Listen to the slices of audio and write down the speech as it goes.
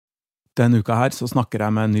Denne uka her så snakker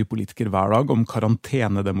jeg med en ny politiker hver dag om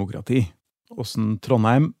karantenedemokrati. Hvordan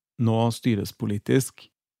Trondheim nå styres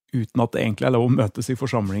politisk uten at det egentlig er lov å møtes i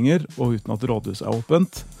forsamlinger, og uten at rådhuset er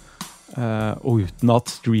åpent, og uten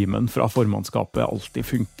at streamen fra formannskapet alltid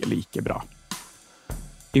funker like bra.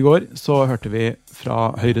 I går så hørte vi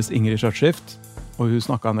fra Høyres Ingrid Skjøtskift, og hun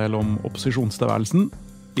snakket en del om opposisjonstilværelsen.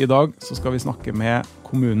 I dag så skal vi snakke med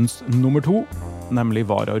kommunens nummer 2,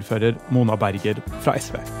 nemlig Varaordfører Mona Berger fra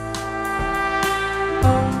SV.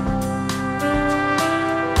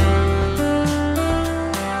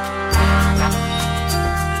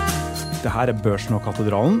 Dette er Børsen og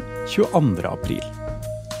Katedralen, 22. april.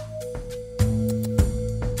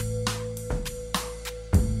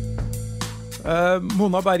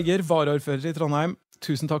 Mona Berger, varaordfører i Trondheim,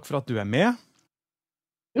 tusen takk for at du er med.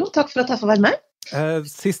 Jo, takk for at jeg får være med.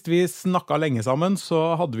 Sist vi snakket lenge sammen,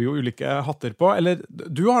 så hadde vi jo ulike hatter på. Eller,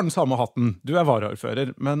 du har den samme hatten, du er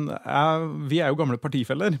varaordfører, men vi er jo gamle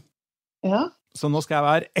partifeller. Ja. Så nå skal jeg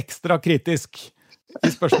være ekstra kritisk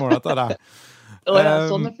i spørsmålet til deg.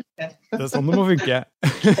 Sånn det funker. Det er sånn det må funke.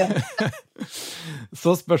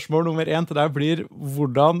 Så spørsmål nummer 1 til deg blir,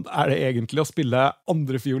 hvordan er det egentlig å spille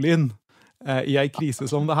andre fiolin i en krise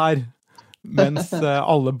som det her, mens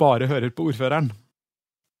alle bare hører på ordføreren?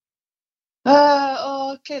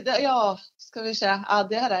 Skal vi se.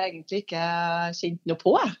 Det har jeg egentlig ikke kjent noe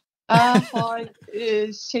på. Jeg har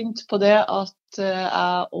kjent på det at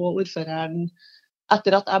jeg og ordføreren,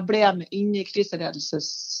 etter at jeg ble med inn i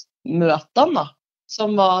kriseledelsesmøtene,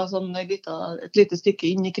 som var sånn et lite stykke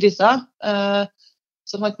inn i krisa,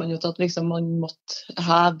 så fant man ut at liksom, man måtte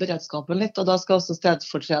heve beredskapen litt, og da skal også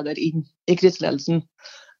stedfortreder inn i kriseledelsen.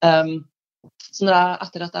 Så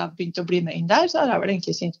etter at jeg begynte å bli med inn der, så har jeg vel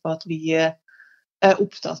egentlig kjent på at vi er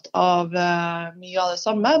opptatt av mye av det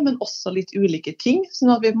samme, men også litt ulike ting,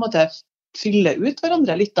 sånn at vi på en måte fyller ut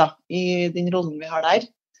hverandre litt da, i den rollen vi har der.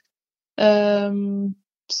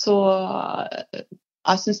 Så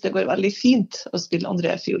jeg synes det går veldig fint å spille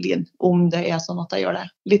andre fiolin, om det er sånn at jeg gjør det.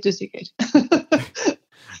 Litt usikker.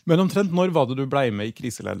 Men omtrent når var det du ble med i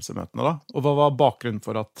kriseledelsesmøtene da? Og hva var bakgrunnen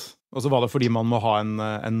for at, altså var det fordi man må ha en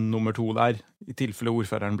nummer 2 der, i tilfelle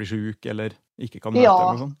ordføreren blir syk eller ikke kan møte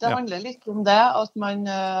eller noe sånt? Ja, det handler litt om det, at man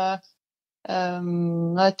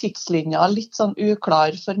tidslinja litt sånn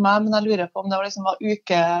uklar for meg, men jeg lurer på om det liksom var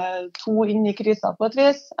uke 2 inn i krisa på et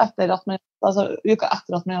vis, uka etter at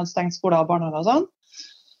man hadde stengt skoler og barnehager og sånn.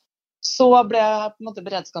 Så ble på en måte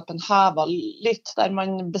beredskapen hevet litt, der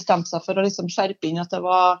man bestemte seg for å liksom skjerpe inn at det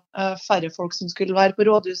var færre folk som skulle være på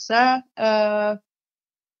rådhuset,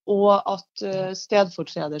 og at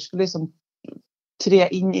stedfortreder skulle liksom tre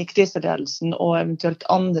inn i kriseledelsen og eventuelt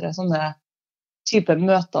andre sånne type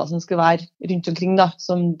møter som skal være rundt omkring da,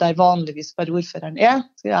 som der vanligvis bare ordføreren er,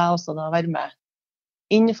 skal jeg også da være med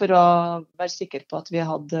inn for å være sikker på at vi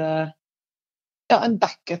hadde en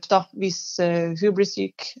backup da, hvis hun blir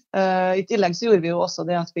syk. I tillegg så gjorde vi jo også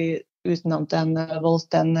det at vi valgte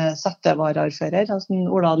en settevaraordfører, altså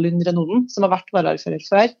Ola Lund Renoden, som har vært varaordfører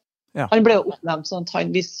før. Ja. Han ble jo oppnevnt sånn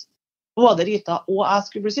at hvis både Rita og jeg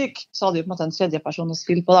skulle bli syk, så hadde vi på en måte en tredje person å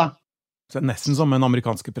spille på da. Så det er nesten som den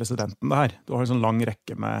amerikanske presidenten det her. Du har en sånn lang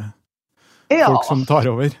rekke med folk som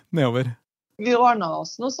tar over, nedover. Vi ordnet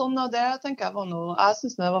oss noe sånn, og det tenker jeg var noe, jeg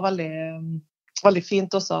synes det var veldig fint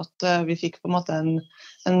også at vi fikk på en måte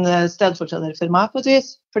en stedfortreder for meg på et vis,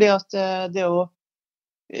 fordi at det jo,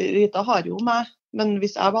 Rita har jo meg, men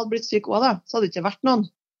hvis jeg hadde blitt syk også da, så hadde det ikke vært noen.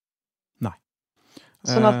 Nei.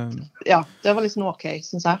 Sånn at, det var liksom ok,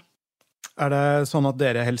 synes jeg. Er det sånn at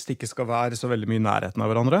dere helst ikke skal være så veldig mye i nærheten av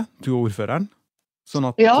hverandre, du og ordføreren? Sånn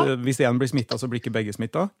at hvis en blir smittet, så blir ikke begge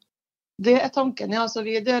smittet? Det er tanken, ja. Så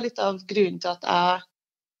det er litt av grunnen til at jeg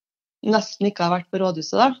nesten ikke har vært på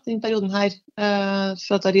rådhuset da, den perioden her,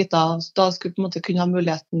 for at Rita da skulle på en måte kunne ha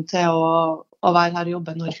muligheten til å være her og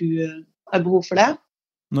jobbe når hun har behov for det.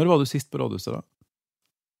 Når var du sist på rådhuset da?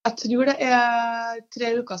 Jeg tror det er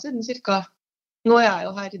 3 uker siden cirka. Nå er jeg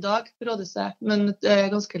jo her i dag på rådhuset, men det er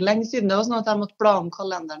ganske lenge siden. Det var sånn at jeg måtte bla om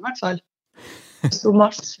kalenderen i hvert fall. Så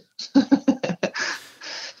mars.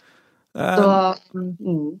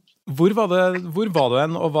 Hvor var du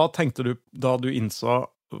hen, og hva tenkte du da du innså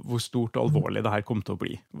hvor stort og alvorlig det her kom til å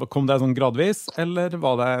bli? Kom det sånn gradvis, eller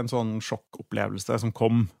var det en sånn sjokkopplevelse som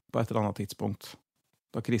kom på et eller annet tidspunkt?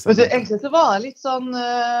 Egentlig så var det litt sånn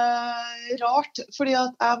rart, fordi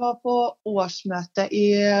at jeg var på årsmøte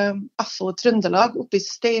i FO Trøndelag oppe i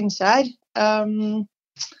Steinkjer.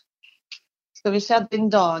 Skal vi se,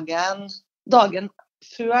 den dagen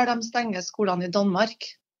før de stenger skolene i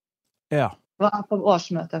Danmark. Ja. Var jeg på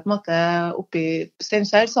årsmøte på en måte oppe i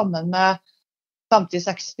Steinkjer sammen med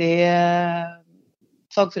 50-60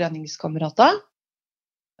 fagforeningskamerater.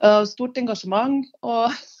 Stort engasjement, og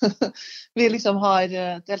vi liksom har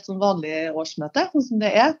et helt sånn vanlig årsmøte, sånn som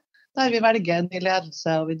det der vi velger en ny ledelse,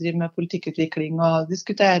 og vi driver med politikkutvikling, og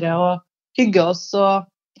diskuterer, og hygger oss, og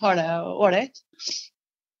har det ordentlig.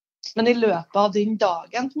 Men i løpet av den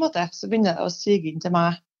dagen, på en måte, så begynner det å sige inn til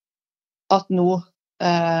meg at nå,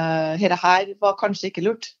 dette her var kanskje ikke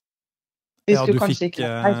lurt. Ja, du fikk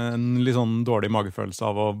en litt sånn dårlig magefølelse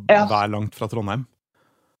av å være langt fra Trondheim.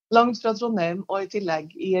 Langt fra Trondheim, og i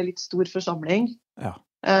tillegg i en litt stor forsamling,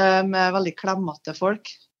 med veldig klemmete folk.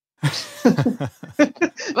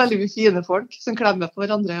 Veldig mye fine folk som klemmer på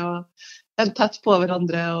hverandre, og er tett på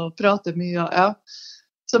hverandre, og prater mye, og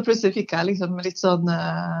Så plutselig fikk jeg liksom litt sånn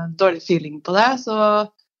dårlig feeling på det,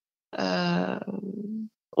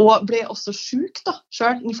 og ble også syk da,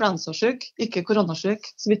 selv, influensasyk, ikke koronasyk,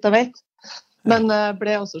 så vidt jeg vet, men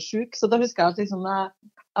ble også syk, så da husker jeg at liksom,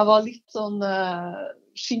 jeg var litt sånn,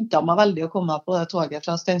 skyndte meg veldig å komme på det toget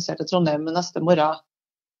fra Steinkjer til Trondheim neste morgen,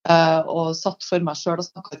 og satt for meg selv og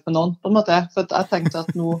snakket med noen, på en måte, for jeg tenkte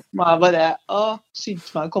at nå må jeg bare skynde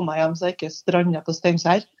meg å komme hjem, så jeg ikke strander på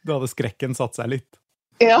Steinkjer. Da hadde skrekken satt seg litt.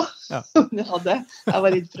 Ja, det hadde. Jeg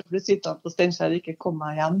var redd for å bli sittende på Steinkjer og ikke komme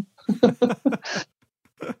meg hjem.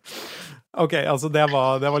 Ok, altså det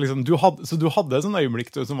var liksom, så du hadde et sånn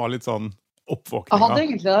øyeblikk som var litt sånn oppvåkning? Jeg hadde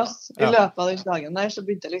egentlig det. I løpet av den dagen der så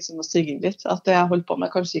begynte jeg liksom å sige inn litt, at det jeg holdt på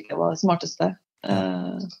med kanskje ikke var det smarteste.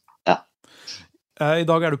 I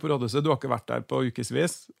dag du på rådhuset, du har ikke vært der på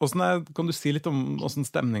ukesvis. Kan du si litt om hvordan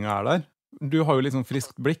stemningen der? Du har jo litt sånn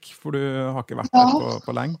friskt blikk, for du har ikke vært der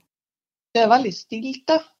på lenge. Det veldig stilt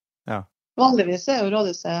da. Ja. Vanligvis jo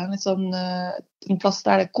rådhuset litt sånn, en plass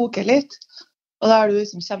der det koker litt. Og der du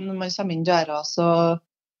liksom når man kommer inn døra, så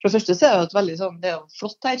for det første så det jo et veldig sånn, det jo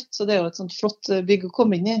flott her, så det jo et sånt flott bygg å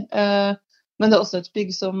komme inn i. Men det også et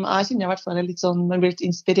bygg som jeg kjenner i hvert fall litt sånn, man blir litt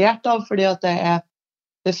inspirert av, fordi at det er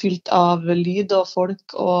fylt av lyd og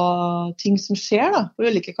folk og ting som skjer da, på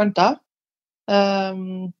ulike kanter.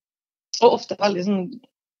 Og ofte veldig sånn,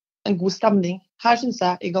 en god stemning. Her synes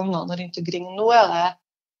jeg i gangene rundt omkring. Nå det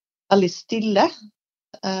veldig stille.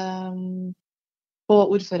 På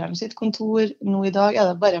ordføreren sitt kontor nå i dag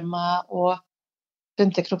det bare meg og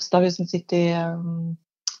Bente Krokstad, som sitter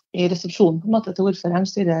i resepsjonen på en måte til ordføreren,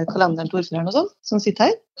 styrer kalenderen til ordføreren og sånn, som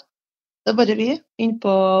sitter her. Det bare vi.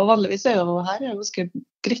 Vanligvis jo her ganske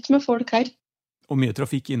greit med folk her. Og mye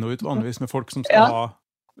trafikk inn og ut vanligvis med folk som skal ha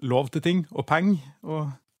lov til ting og penger og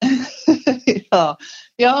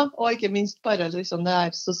ja, og ikke minst bare liksom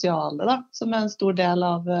det sosiale da, som en stor del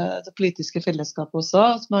av det politiske fellesskapet også,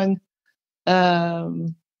 at man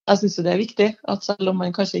jeg synes jo det viktig at selv om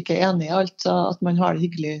man kanskje ikke enig i alt, så at man har det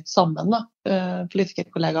hyggelig sammen da,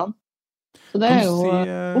 politikerkollegaene. Så det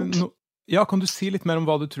jo kan du si litt mer om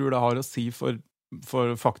hva du tror det har å si for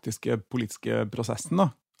faktiske politiske prosessen da?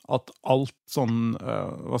 At alt sånn,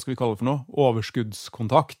 hva skal vi kalle det for noe?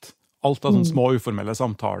 Overskuddskontakt. Alt av sånne små uformelle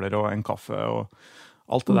samtaler og en kaffe og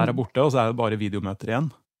alt det der borte, og så det bare videomøter igjen.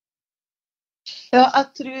 Ja, jeg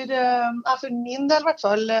tror, jeg for min del i hvert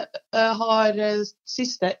fall har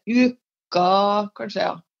siste uka, kanskje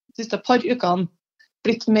siste par ukene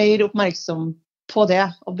blitt mer oppmerksom på det,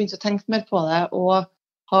 og begynt å tenke mer på det, og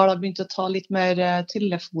har da begynt å ta litt mer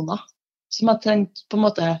telefoner, som jeg tenkt på en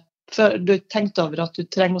måte, før du tenkte over at du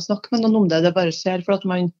trenger å snakke med noen om det, det bare skjer for at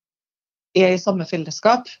man i samme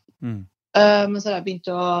fellesskap. Men så har jeg begynt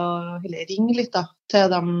å heller ringe litt da, til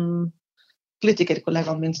de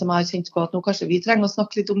politikerkollegaene mine som har kjent på at nå kanskje vi trenger å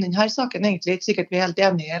snakke litt om denne saken egentlig, ikke sikkert vi helt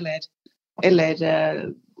enige eller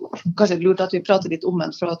kanskje lurt at vi prater litt om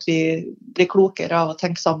den for at vi blir klokere av å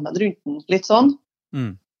tenke sammen rundt den, litt sånn.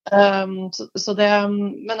 Så det,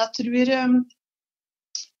 men jeg tror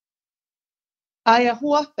jeg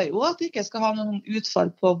håper jo at vi ikke skal ha noen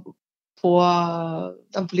utfall på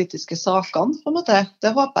de politiske sakene, på en måte.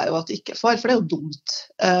 Det håper jeg jo at det ikke får, for det jo dumt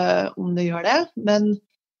om det gjør det. Men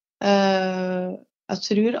jeg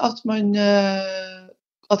tror at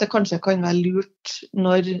at det kanskje kan være lurt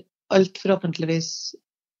når alt forhåpentligvis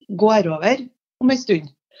går over om en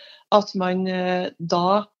stund, at man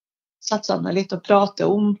da setter seg ned litt og prater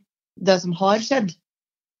om det som har skjedd.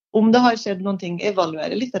 Om det har skjedd noen ting,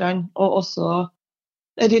 evaluere litt, og også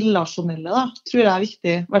relasjonelle da, tror jeg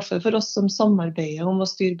viktig, i hvert fall for oss som samarbeider om å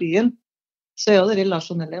styre byen, så jo det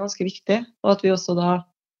relasjonelle ganske viktig, og at vi også da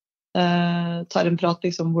tar en prat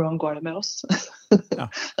liksom, hvordan går det med oss?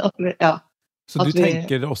 Så du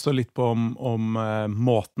tenker også litt på om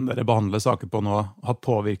måten dere behandler saker på nå har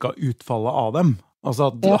påvirket utfallet av dem? Altså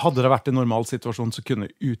at hadde det vært en normal situasjon, så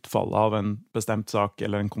kunne utfallet av en bestemt sak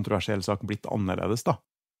eller en kontroversiell sak blitt annerledes da?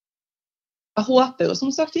 Jeg håper jo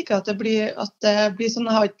som sagt ikke at det blir sånn.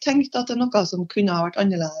 Jeg har ikke tenkt at det noe som kunne ha vært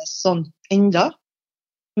annerledes sånn enda.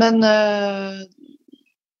 Men,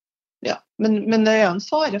 men det en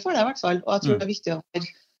fare for det I hvert fall. Og jeg tror det viktig å være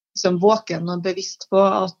liksom, våken og bevisst på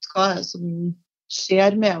at hva det som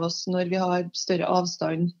skjer med oss når vi har større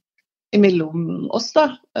avstand imellom oss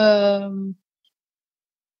da.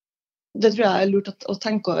 Det tror jeg lurt å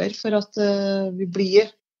tenke over for at vi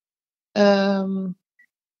blir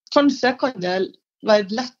kanskje kan det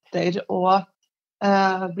være lettere å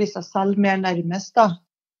bli seg selv mer nærmest da,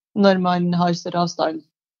 når man har større avstand,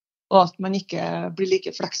 og at man ikke blir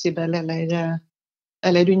like fleksibel eller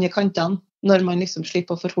under kantene. Når man liksom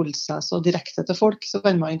slipper å forholde seg så direkte til folk, så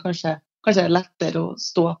kan man kanskje lettere å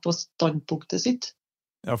stå på standpunktet sitt.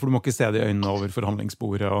 Ja, for du må ikke se det I øynene over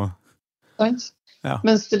forhandlingsbordet. Ja.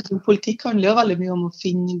 Mens politikk handler jo veldig mye om å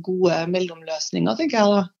finne gode mellomløsninger, tenker jeg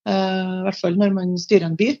da. I hvert fall når man styrer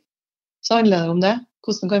en by, så handler det om det.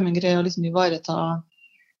 Hvordan kan man greie å liksom ivareta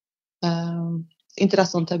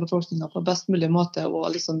interessene til befolkningen på best mulig måte, og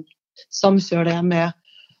liksom samkjøre det med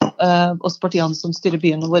oss partiene som styrer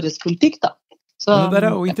byen og vår politikk da. Så, men det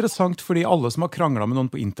der jo interessant, fordi alle som har kranglet med noen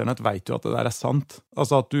på internett vet jo at det der sant.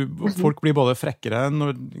 Altså at folk blir både frekkere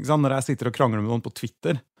når jeg sitter og krangler med noen på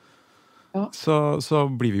Twitter. Ja. Så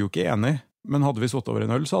blir vi jo ikke enige. Men hadde vi sittet over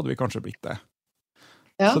en øl, så hadde vi kanskje blitt det.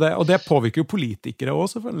 Ja. Og det påvirker jo politikere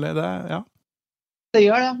også, selvfølgelig. Det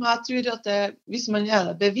gjør det, men jeg tror at hvis man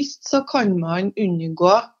det bevisst, så kan man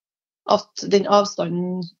unngå at den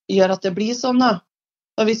avstanden gjør at det blir sånn da.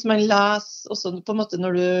 Og hvis man leser også på en måte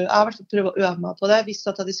når jeg har vært prøvd å øve meg på det, hvis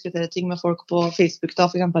jeg diskuterer ting med folk på Facebook da,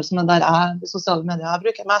 for eksempel, som der det sosiale medier jeg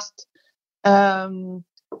bruker mest,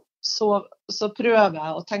 så prøver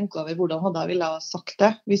jeg å tenke over hvordan hadde jeg ville ha sagt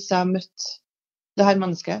det hvis jeg møtte det her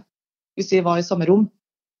mennesket, hvis vi var I samme rom.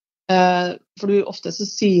 For ofte så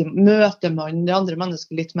møter man det andre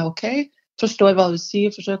mennesket litt med ok, forstår hva du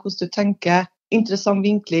sier, forstår hvordan du tenker, interessant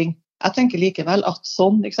vinkling. Jeg tenker likevel at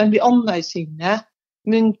sånn, ikke sant? Vi anerkjenner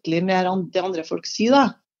muntlig mer enn det andre folk sier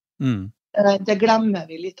da. Det glemmer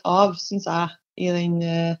vi litt av, synes jeg,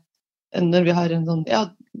 når vi har en sånn,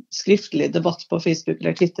 skriftlig debatt på Facebook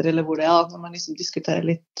eller Twitter eller hvor det når man liksom diskuterer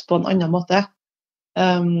litt på en annen måte.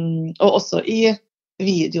 Og også I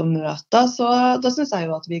videomøter, så da synes jeg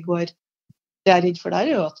jo at vi går, det jeg redd for der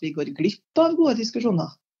jo at vi går glipp av gode diskusjoner.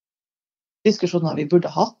 Diskusjoner vi burde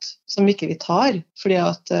hatt, som ikke vi tar, fordi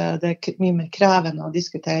at det mye mer krevende å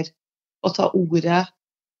diskutere å ta ordet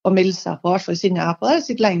og melde seg på, I hvert fall siden jeg på det,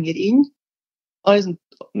 sitte lenger inn og liksom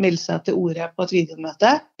melde seg til ordet på et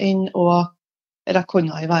videomøte enn å rekke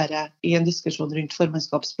hånda I været I en diskusjon rundt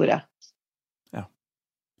formannskapsbordet. Ja.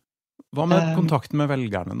 Hva med kontakten med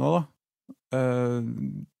velgerne nå da?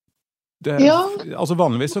 Altså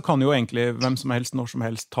vanligvis så kan jo egentlig hvem som helst, når som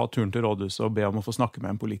helst ta turen til rådhuset og be om å få snakke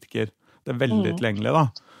med en politiker. Det veldig tilgjengelig da.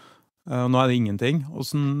 Nå det ingenting.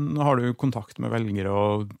 Hvordan har du kontakt med velgere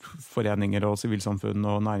og foreninger og sivilsamfunn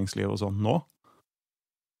og næringsliv og sånn nå?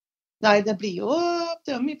 Nei, det blir jo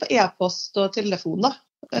mye på e-post og telefon da,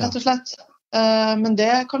 rett og slett. Men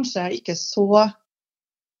det kanskje ikke så...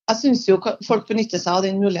 Jeg synes jo folk benytter seg av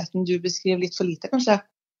den muligheten du beskriver litt for lite, kanskje.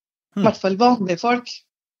 I hvert fall vanlige folk.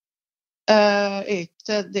 Det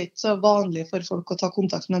ikke så vanlig for folk å ta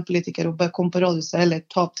kontakt med en politiker og komme på rådhuset eller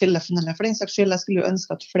ta opp telefonen eller for den saks skyld. Jeg skulle jo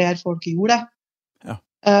ønske at flere folk gjorde det. Ja.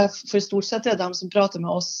 For stort sett de som prater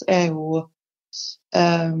med oss jo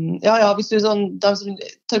hvis du de som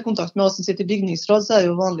tar kontakt med oss som sitter I bygningsråd, så det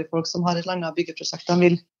jo vanlige folk som har et eller annet byggeprosjekt de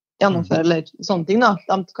vil gjennomføre eller sånne ting da.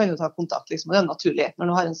 De kan jo ta kontakt liksom, og det naturlig når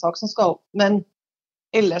du har en sak som skal opp. Men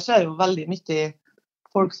ellers det jo veldig mye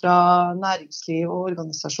folk fra næringsliv og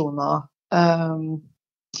organisasjoner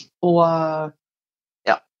og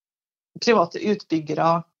private utbyggere,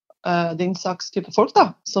 den slags type folk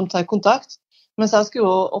da, som tar kontakt. Mens jeg skulle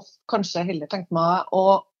jo kanskje heller tenkt meg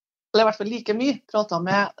eller I hvert fall like mye, prate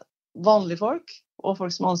med vanlige folk og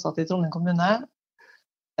folk som ansatt I Trondheim kommune,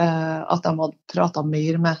 at de hadde pratet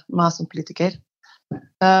mer med meg som politiker.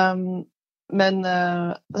 Men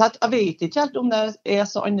jeg vet ikke helt om det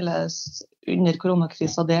så annerledes under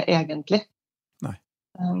koronakrisa det egentlig. Nei.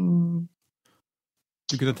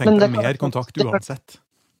 Du kunne tenkt deg mer kontakt uansett.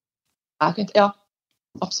 Ja,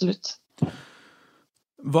 absolutt.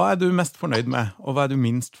 Hva du mest fornøyd med, og hva du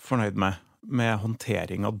minst fornøyd med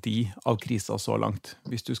håndtering av krisa så langt,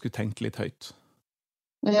 hvis du skulle tenkt litt høyt?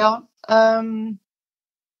 Ja,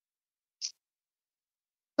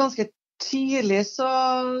 ganske tidlig så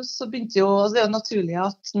begynte jo, det jo naturlig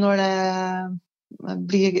at når det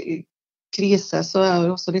blir krise, så det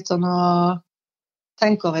jo også litt sånn å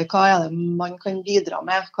tenke over hva det man kan bidra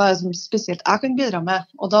med, hva det som spesielt jeg kan bidra med.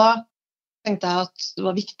 Og da tenkte jeg at det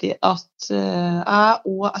var viktig at jeg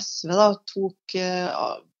og SV da, tok på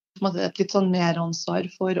en måte et litt sånn meransvar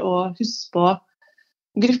for å huske på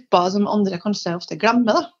grupper som andre kanskje ofte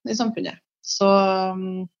glemmer da, i samfunnet. Så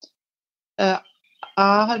jeg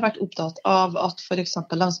har vært opptatt av at for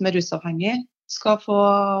eksempel de som rusavhengige skal få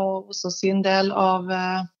også sin del av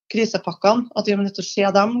krisepakkene, at vi er nødt til å se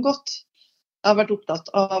dem godt. Jeg har vært opptatt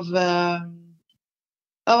av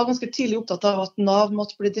jeg var ganske tidlig opptatt av at NAV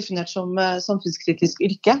måtte bli definert som samfunnskritisk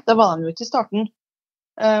yrke. Det var de jo ikke i starten.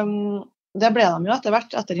 Det ble de jo etter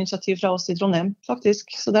hvert, etter initiativ fra oss i Trondheim,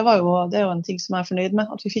 faktisk. Så det er jo en ting som jeg er fornøyd med,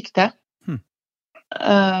 at vi fikk det.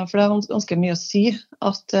 For det er ganske mye å si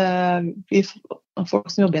at folk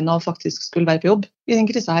som jobber i NAV faktisk skulle være på jobb i den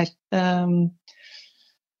krisen her.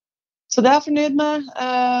 Så det er jeg fornøyd med.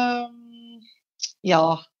 Ja.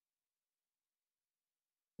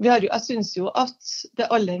 Jeg synes jo at det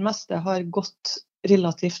aller meste har gått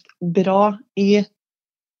relativt bra i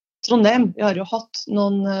Trondheim. Vi har jo hatt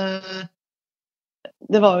noen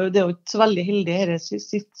det er jo ikke så veldig heldig i denne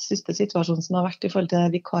siste situasjonen som har vært i forhold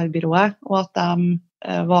til vikarbyrået, og at de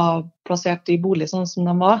var plassert i bolig sånn som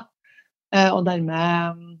de var, og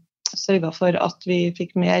dermed sørget for at vi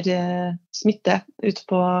fikk mer smitte ut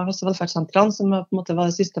på helse- og velferdssentrene, som på en måte var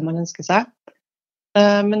det siste man ønsker seg.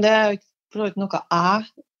 Men det er jo ikke noe jeg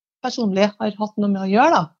personlig har hatt noe med å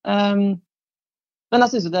gjøre da. Men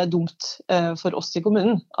jeg synes jo det er dumt for oss i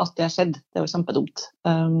kommunen at det har skjedd. Det er jo kjempedumt.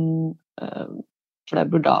 For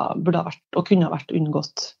det burde ha vært og kunne ha vært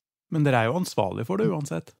unngått. Men dere er jo ansvarlig for det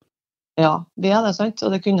uansett. Ja, vi er det, sant?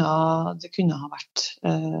 Og det kunne ha vært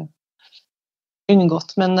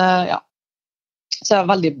unngått. Men ja, så det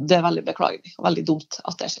er veldig beklagelig og veldig dumt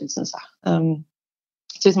at det skjedde, synes jeg.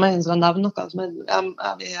 Så hvis man skal nevne noe som er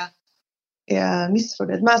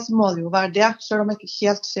misfornøyd med, så må det jo være det, selv om jeg ikke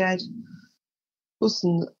helt ser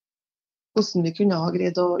hvordan vi kunne ha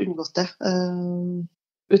greid å unngått det.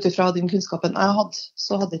 Utifra den kunnskapen jeg hadde,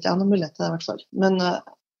 så hadde ikke jeg noen mulighet til det i hvert fall. Men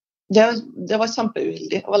det var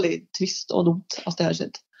kjempeuheldig og veldig trist og dumt at det har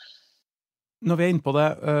skjedd. Når vi er inne på det,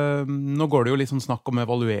 nå går det jo litt sånn snakk om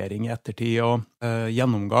evaluering i ettertid og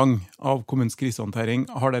gjennomgang av kommunens krisehåndtering.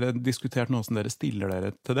 Har dere diskutert noe som dere stiller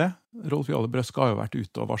dere til det? Rolf Jarle Brøske har jo vært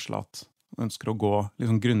ute og varslet at han ønsker å gå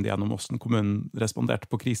liksom grundig gjennom hvordan kommunen responderte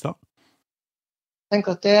på krisa. Jeg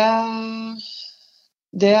tenker at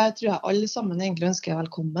det tror jeg alle sammen egentlig ønsker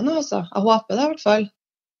velkommen. Altså. Jeg håper det i hvert fall.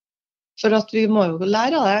 For at vi må jo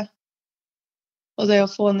lære av det. Og det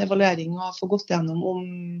å få en evaluering og få gått gjennom om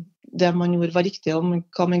det man gjorde var riktig, og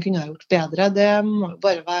hva man kunne ha gjort bedre, det må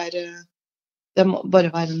bare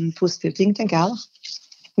være en positiv ting, tenker jeg da.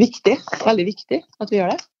 Viktig, veldig viktig at vi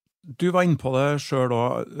gjør det. Du var inne på det selv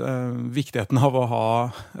også, viktigheten av å ha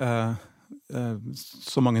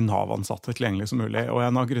så mange NAV-ansatte tilgjengelig som mulig. Og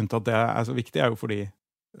en av grunnen til at det er så viktig er jo fordi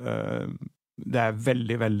det er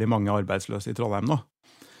veldig, veldig mange arbeidsløse i Trondheim nå.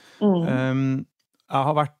 Jeg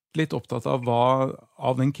har vært litt opptatt av hva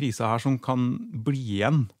av den krisen her som kan bli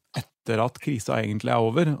igjen etter at krisen egentlig er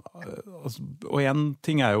over. Og en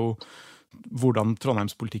ting er jo hvordan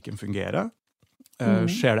Trondheimspolitikken fungerer.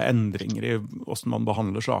 Skjer det endringer i hvordan man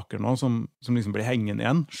behandler saker nå som liksom blir hengende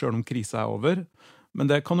igjen, selv om krisen er over. Men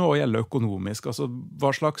det kan jo også gjelde økonomisk. Altså,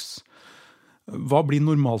 hva blir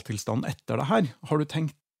normaltilstanden etter det her? Har du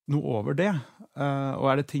tenkt noe over det? Og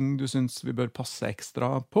er det ting du synes vi bør passe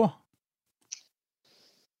ekstra på?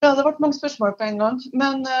 Ja, det har vært mange spørsmål på en gang.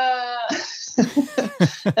 Men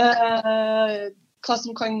hva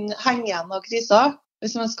som kan henge igjen av krisen,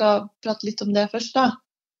 hvis man skal prate litt om det først da,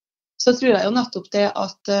 så tror jeg jo nettopp det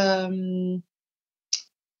at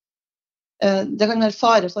det kan være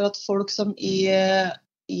fare for at folk som i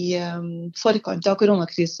forkant av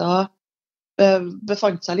koronakrisen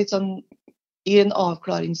befant seg litt sånn i en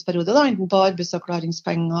avklaringsperiode, da, enten på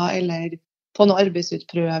arbeidsavklaringspenger eller på noe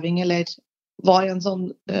arbeidsutprøving, eller var i en sånn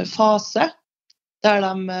fase der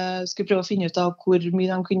de skulle prøve å finne ut av hvor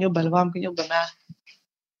mye de kunne jobbe, eller hva de kunne jobbe med,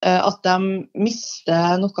 at de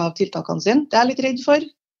mister noe av tiltakene sine. Det er jeg litt redd for,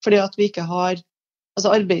 fordi at vi ikke har,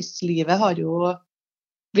 altså arbeidslivet har jo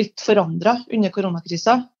blitt forandret under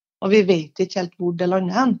koronakrisen, og vi vet ikke helt hvor det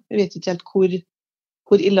lander hen. Vi vet ikke helt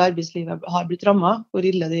hvor ille arbeidslivet har blitt rammet, hvor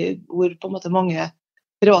på en måte mange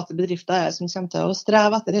private bedrifter er som kommer til å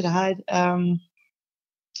streve etter dette her.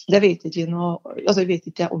 Det vet ikke vi vet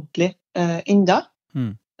ikke ordentlig enda.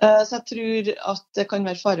 Så jeg tror at det kan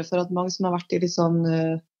være fare for at mange som har vært i litt sånn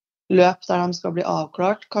løp der de skal bli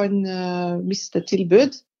avklart, kan miste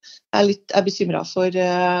tilbud. Jeg er bekymret for,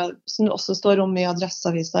 som det også står om i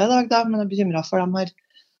Adresseavisen i dag, da, men jeg er bekymret for de her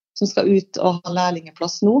som skal ut og ha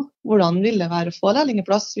lærlingeplass nå. Hvordan vil det være å få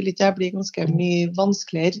lærlingeplass? Vil ikke det bli ganske mye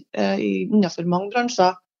vanskeligere innenfor mange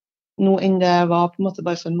bransjer nå enn det var på en måte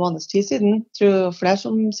bare for en måneds tid siden? Jeg tror flere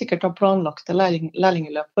som sikkert har planlagt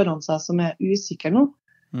lærlingeløp foran seg som usikre nå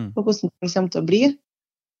på hvordan det kommer til å bli.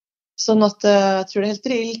 Sånn at jeg tror det helt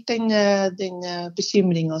reelt den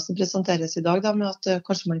bekymringen som presenteres i dag da, med at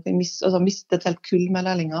kanskje man kan miste et helt kull med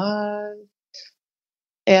lærlinger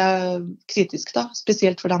kritisk da,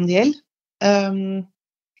 spesielt for dem det gjelder.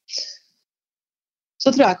 Så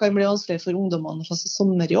tror jeg kan bli vanskelig for ungdommene å få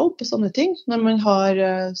sommerjobb og sånne ting. Når man har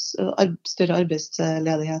større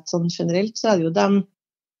arbeidsledighet sånn generelt, så det jo dem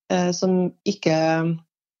som ikke...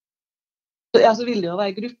 Ja, så vil det jo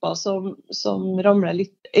være grupper som ramler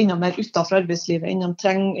litt enda mer utenfor arbeidslivet enn man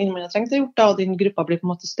har trengt å gjort da, og den gruppa blir på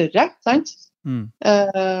en måte større, sant?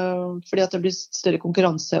 Fordi at det blir større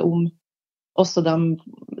konkurranse om også de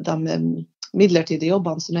midlertidige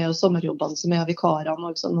jobbene som og sommerjobbene som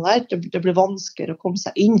vikarene og sånne der. Det blir vanskeligere å komme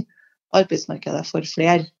seg inn i arbeidsmarkedet for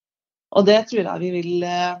flere. Og det tror jeg vi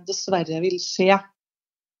dessverre vil skje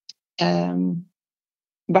i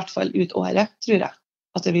hvert fall ut året, tror jeg.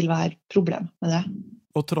 At det vil være problem med det.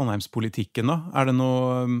 Og Trondheimspolitikken da? Det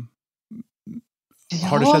noe...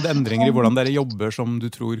 Har det skjedd endringer i hvordan dere jobber som du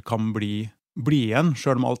tror kan bli igjen,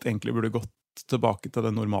 selv om alt egentlig burde gått tilbake til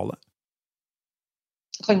det normale?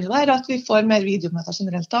 Det kan jo være at vi får mer videomøter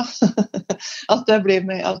generelt da. At det blir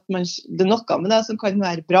det noe med det som kan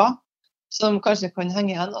være bra, som kanskje kan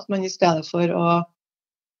henge igjen, at man i stedet for å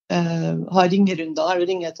ha ringerunder, der du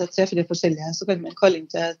ringer til 3-4 forskjellige, så kan man kalle inn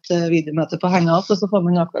til et videomøte på Hangout, og så får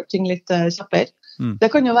man akkurat ting litt kjappere. Det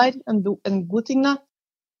kan jo være en god ting da.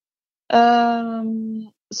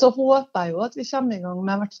 Så håper jeg jo at vi kommer i gang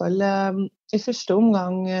med i hvert fall i første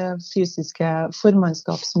omgang fysiske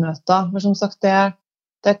formannskapsmøter, for som sagt der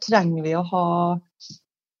trenger vi å ha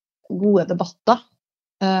gode debatter,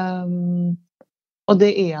 og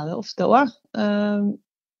det det ofte også,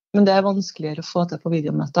 men det vanskeligere å få til på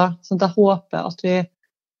videomøter, så jeg håper at vi,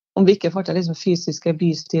 om vi ikke får til liksom fysiske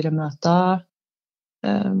bystyremøter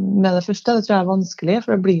med det første, det tror jeg vanskelig,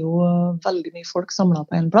 for det blir jo veldig mye folk samlet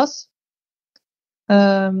på en plass,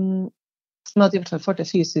 men at vi i hvert fall får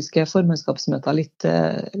til fysiske formannskapsmøter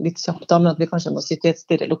litt kjapt da, men at vi kanskje må sitte i et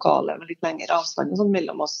større lokale med litt lengre avstand sånn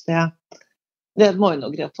mellom oss, det må vi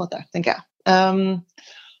nok greie på det, tenker jeg.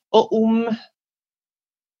 Og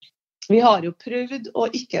vi har jo prøvd å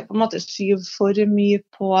ikke på en måte skyve for mye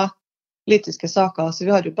på politiske saker, så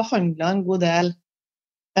vi har jo behandlet en god del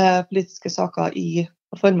politiske saker i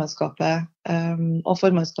formannskapet, og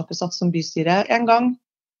formannskapet satt som bystyre en gang,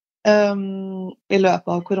 i løpet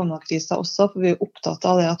av koronakrisa også, for vi opptatt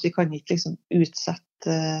av det at vi kan ikke liksom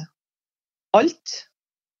utsette alt.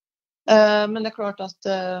 Men det klart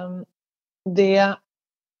at det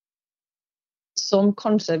som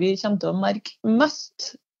kanskje vi kommer til å merke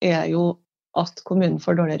mest jo at kommunen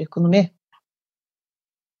får dårligere økonomi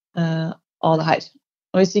av det her.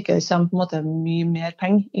 Og hvis ikke det kommer på en måte mye mer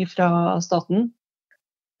penger fra staten,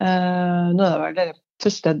 nå det vel det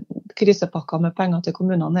første krisepakka med penger til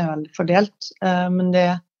kommunene vel fordelt, men det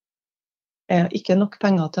ikke nok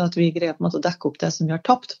penger til at vi greier på en måte å dekke opp det som vi har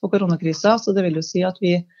tapt på koronakrisa, så det vil jo si at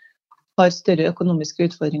vi har større økonomiske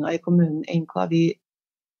utfordringer i kommunen enn hva vi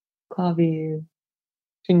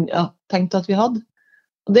tenkte at vi hadde.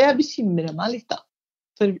 Og det bekymrer meg litt da,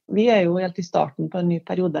 for vi jo helt i starten på en ny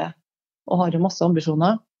periode og har jo masse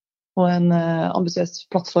ambisjoner og en ambisiøs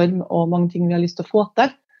plattform og mange ting vi har lyst til å få til.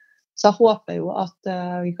 Så jeg håper jo at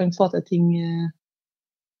vi kan få til ting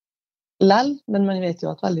lell, men man vet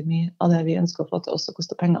jo at veldig mye av det vi ønsker å få til også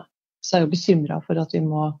koster penger. Så jeg jo bekymret for at vi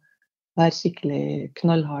må være skikkelig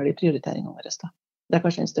knallhard i prioriteringene våre da. Det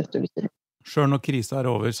kanskje en største utfordring. Selv når krisa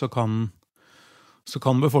over, så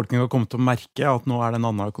kan befolkningen komme til å merke at nå det en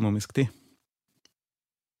annen økonomisk tid.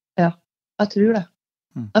 Ja, jeg tror det.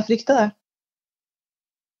 Jeg frykter det.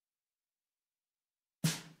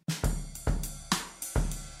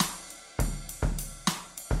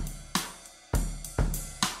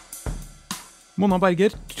 Mona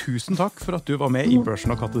Berger, tusen takk for at du var med i Børsen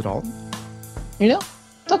og Katedralen. Ja,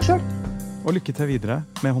 takk selv. Og lykke til videre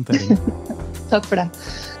med håndteringen. Takk for det.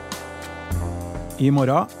 I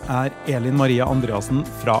morgen Elin Maria Andreasen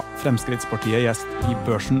fra Fremskrittspartiet gjest i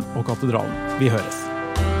Børsen og Katedralen. Vi høres.